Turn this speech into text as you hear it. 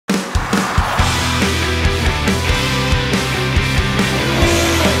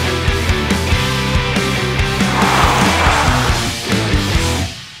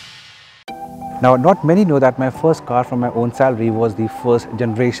Now, not many know that my first car from my own salary was the first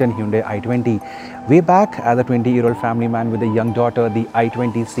generation Hyundai i20. Way back, as a 20-year-old family man with a young daughter, the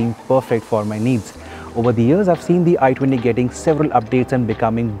i20 seemed perfect for my needs. Over the years, I've seen the i20 getting several updates and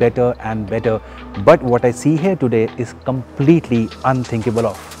becoming better and better. But what I see here today is completely unthinkable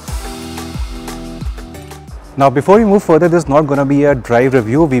of. Now, before we move further, this is not going to be a drive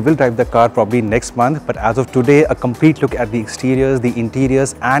review. We will drive the car probably next month. But as of today, a complete look at the exteriors, the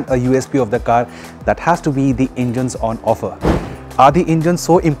interiors and a USP of the car, that has to be the engines on offer. Are the engines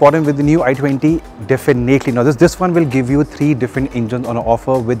so important with the new i20? Definitely. Now this one will give you 3 different engines on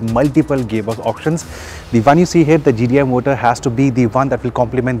offer with multiple gearbox options. The one you see here, the GDI motor, has to be the one that will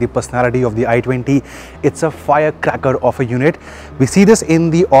complement the personality of the i20. It's a firecracker of a unit. We see this in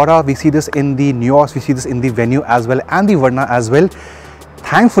the Aura, we see this in the Nios, we see this in the Venue as well and the Verna as well.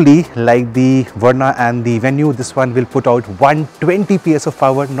 Thankfully, like the Verna and the Venue, this one will put out 120 PS of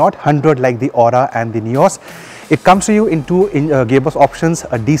power, not 100 like the Aura and the Nios. It comes to you in 2 gearbox options,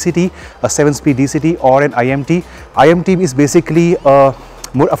 a DCT, a 7-speed DCT or an IMT. IMT is basically a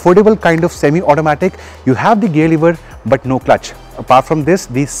more affordable kind of semi-automatic. You have the gear lever but no clutch. Apart from this,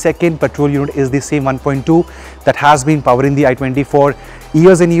 the second petrol unit is the same 1.2 that has been powering the i20 for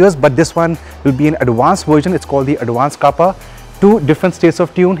years and years, but this one will be an advanced version. It's called the Advanced Kappa. 2 different states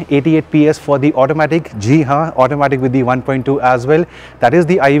of tune, 88 PS for the automatic, automatic with the 1.2 as well. That is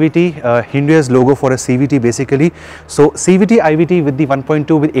the IVT, Hyundai's logo for a CVT basically. So CVT IVT with the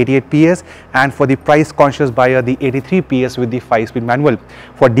 1.2 with 88 PS, and for the price conscious buyer, the 83 PS with the 5-speed manual.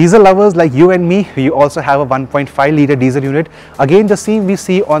 For diesel lovers like you and me, we also have a 1.5 litre diesel unit. Again, the same we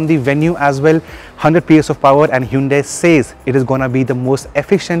see on the Venue as well, 100 PS of power, and Hyundai says it is going to be the most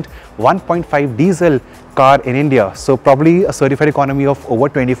efficient 1.5 diesel car in India. So probably a certified economy of over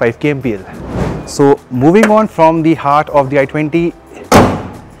 25 kmpl. So moving on from the heart of the i20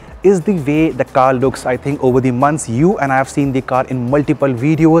 is the way the car looks. I think over the months, you and I have seen the car in multiple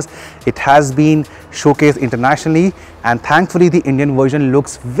videos. It has been showcased internationally, and thankfully the Indian version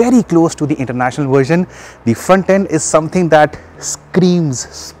looks very close to the international version. The front end is something that screams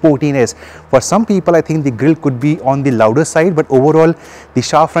sportiness. For some people, I think the grille could be on the louder side, but overall the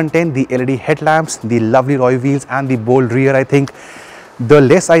sharp front end, the LED headlamps, the lovely alloy wheels and the bold rear, I think the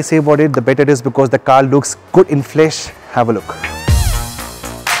less I say about it, the better it is, because the car looks good in flesh. Have a look.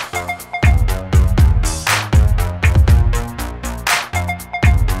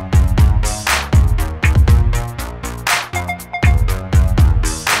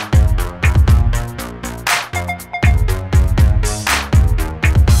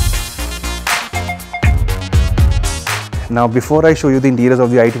 Now, before I show you the interiors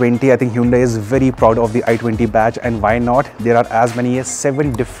of the i20, I think Hyundai is very proud of the i20 badge, and why not? There are as many as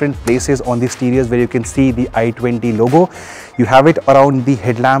 7 different places on the exteriors where you can see the i20 logo. You have it around the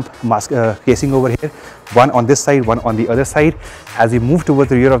headlamp mask casing over here, one on this side, one on the other side. As you move towards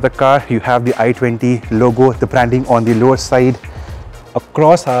the rear of the car, you have the i20 logo, the branding on the lower side.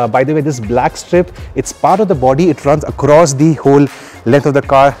 Across, by the way, this black strip, it's part of the body. It runs across the whole length of the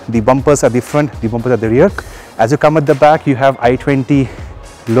car. The bumpers at the front, the bumpers at the rear. As you come at the back, you have i20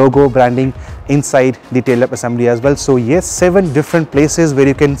 logo branding inside the tail lamp assembly as well. So yes, 7 different places where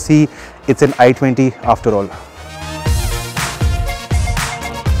you can see it's an i20 after all.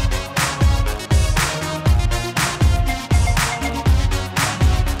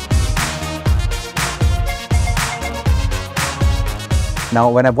 Now,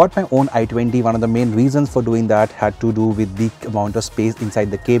 when I bought my own i20, one of the main reasons for doing that had to do with the amount of space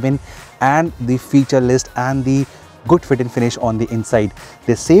inside the cabin and the feature list and the good fit and finish on the inside.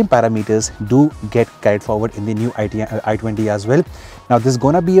 The same parameters do get carried forward in the new i20 as well. Now, this is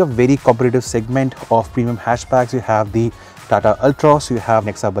going to be a very competitive segment of premium hatchbacks. You have the Tata Altroz, you have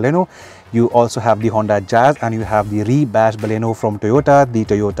Nexa Baleno, you also have the Honda Jazz, and you have the rebadged Baleno from Toyota, the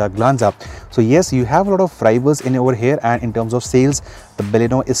Toyota Glanza. So yes, you have a lot of rivals in over here, and in terms of sales, the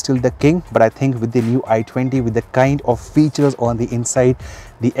Baleno is still the king. But I think with the new i20, with the kind of features on the inside,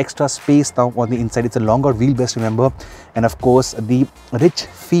 the extra space now on the inside, it's a longer wheelbase, remember, and of course the rich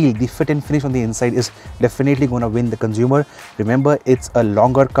feel, the fit and finish on the inside is definitely going to win the consumer. Remember, it's a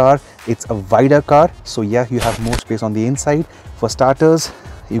longer car, it's a wider car, so yeah, you have more space on the inside. For starters,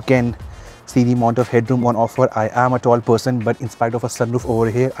 you can see the amount of headroom on offer. I am a tall person, but in spite of a sunroof over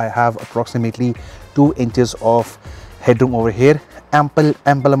here, I have approximately 2 inches of headroom over here. Ample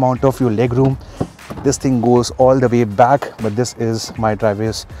amount of your leg room. This thing goes all the way back, but this is my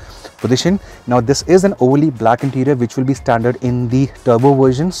driver's position. Now, this is an overly black interior, which will be standard in the turbo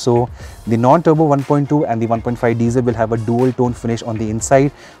version. So the non-turbo 1.2 and the 1.5 diesel will have a dual tone finish on the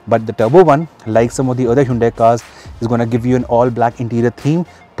inside, but the turbo one, like some of the other Hyundai cars, is going to give you an all black interior theme,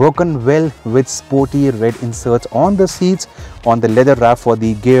 broken well with sporty red inserts on the seats, on the leather wrap for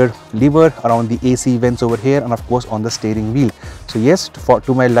the gear lever, around the AC vents over here, and of course on the steering wheel. So yes,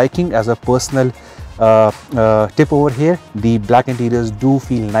 to my liking, as a personal tip over here, the black interiors do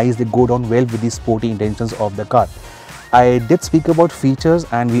feel nice. They go down well with the sporty intentions of the car. I did speak about features,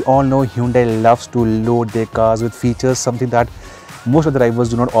 and we all know Hyundai loves to load their cars with features, something that most of the drivers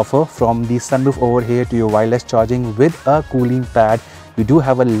do not offer. From the sunroof over here to your wireless charging with a cooling pad, you do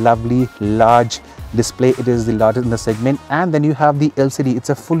have a lovely large display. It is the largest in the segment. And then you have the LCD. It's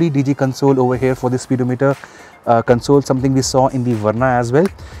a fully DG console over here for the speedometer console, something we saw in the Verna as well.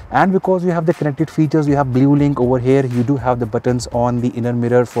 And because you have the connected features, you have Blue Link over here. You do have the buttons on the inner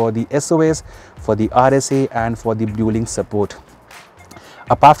mirror for the SOS, for the RSA, and for the Blue Link support.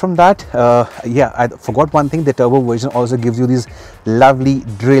 Apart from that, yeah, I forgot one thing. The turbo version also gives you these lovely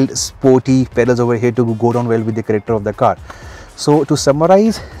drilled sporty pedals over here to go down well with the character of the car. So to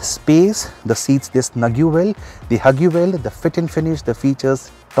summarize, space, the seats, they snug you well, they hug you well, the fit and finish, the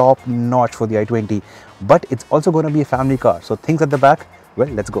features top notch for the i20. But it's also going to be a family car, so things at the back, well,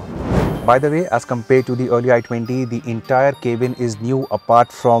 let's go. By the way, as compared to the early i20, the entire cabin is new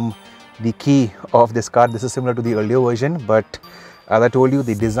apart from the key of this car. This is similar to the earlier version, but as I told you,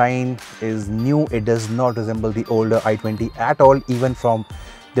 the design is new. It does not resemble the older i20 at all, even from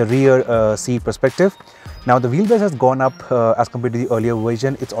the rear seat perspective. Now the wheelbase has gone up as compared to the earlier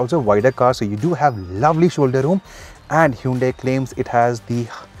version. It's also a wider car, so you do have lovely shoulder room, and Hyundai claims it has the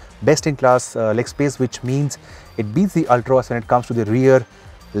best-in-class leg space, which means it beats the Ultras when it comes to the rear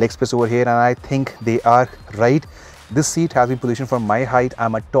leg space over here, and I think they are right. This seat has been positioned for my height.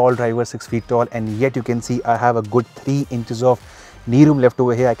 I'm a tall driver, 6 feet tall, and yet you can see I have a good 3 inches of knee room left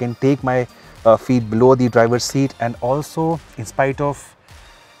over here. I can take my feet below the driver's seat, and also in spite of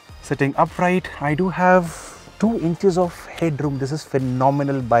sitting upright, I do have 2 inches of headroom. This is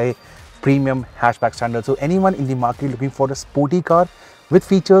phenomenal by premium hatchback standards. So anyone in the market looking for a sporty car with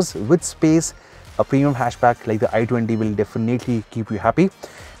features, with space, a premium hatchback like the i20 will definitely keep you happy.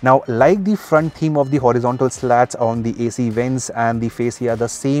 Now, like the front theme of the horizontal slats on the AC vents and the fascia, the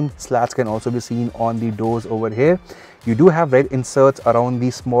same slats can also be seen on the doors over here. You do have red inserts around the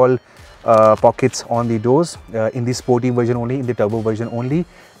small pockets on the doors in the sporty version only, in the turbo version only.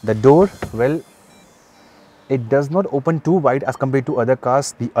 The door, well, it does not open too wide as compared to other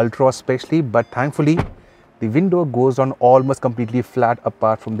cars, the Ultra especially, but thankfully the window goes on almost completely flat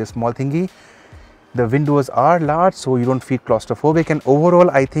apart from this small thingy. The windows are large, so you don't feel claustrophobic, and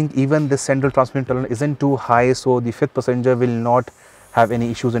overall I think even the central transmission tunnel isn't too high, so the 5th passenger will not have any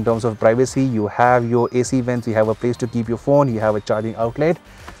issues in terms of privacy. You have your AC vents, you have a place to keep your phone, you have a charging outlet.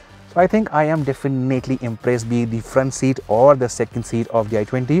 So I think I am definitely impressed, be it the front seat or the second seat of the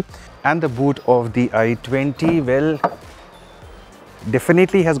i20. And the boot of the i20, well,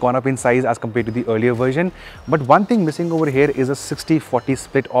 definitely has gone up in size as compared to the earlier version. But one thing missing over here is a 60-40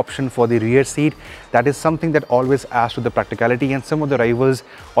 split option for the rear seat. That is something that always adds to the practicality, and some of the rivals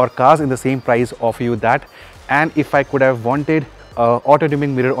or cars in the same price offer you that. And if I could have wanted auto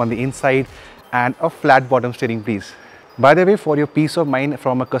dimming mirror on the inside and a flat bottom steering, please. By the way, for your peace of mind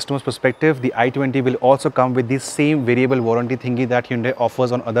from a customer's perspective, the i20 will also come with the same variable warranty thingy that Hyundai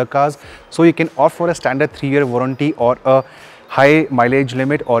offers on other cars. So you can opt for a standard 3-year warranty, or a high mileage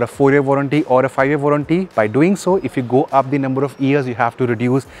limit, or a 4-year warranty, or a 5-year warranty. By doing so, if you go up the number of years, you have to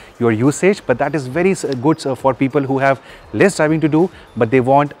reduce your usage, but that is very good for people who have less driving to do, but they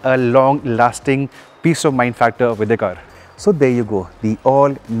want a long lasting peace of mind factor with the car. So there you go, the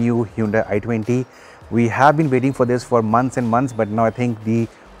all new Hyundai i20. We have been waiting for this for months and months, but now I think the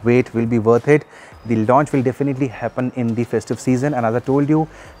wait will be worth it. The launch will definitely happen in the festive season, and as I told you,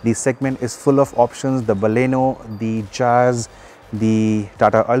 the segment is full of options: the Baleno, the Jazz, the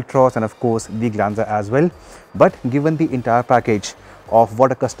Tata Ultras, and of course the Glanza as well. But given the entire package of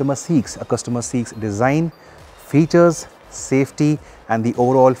what a customer seeks design, features, safety, and the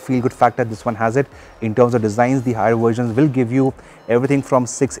overall feel-good factor, this one has it. In terms of designs, the higher versions will give you everything from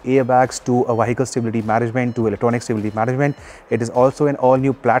 6 airbags to a vehicle stability management to electronic stability management. It is also an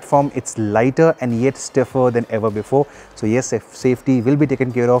all-new platform. It's lighter and yet stiffer than ever before. So yes, safety will be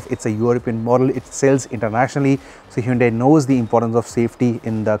taken care of. It's a European model. It sells internationally. So Hyundai knows the importance of safety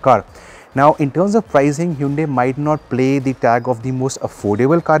in the car. Now, in terms of pricing, Hyundai might not play the tag of the most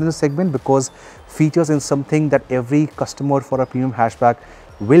affordable car in the segment, because features is something that every customer for a premium hatchback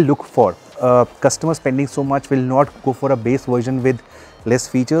will look for. Customer spending so much will not go for a base version with less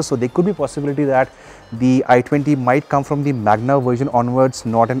features. So there could be possibility that the i20 might come from the Magna version onwards,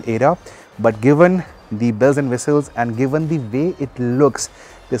 not an Era. But given the bells and whistles and given the way it looks,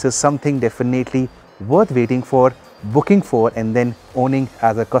 this is something definitely worth waiting for booking for and then owning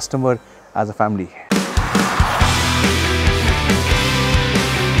as a customer, as a family.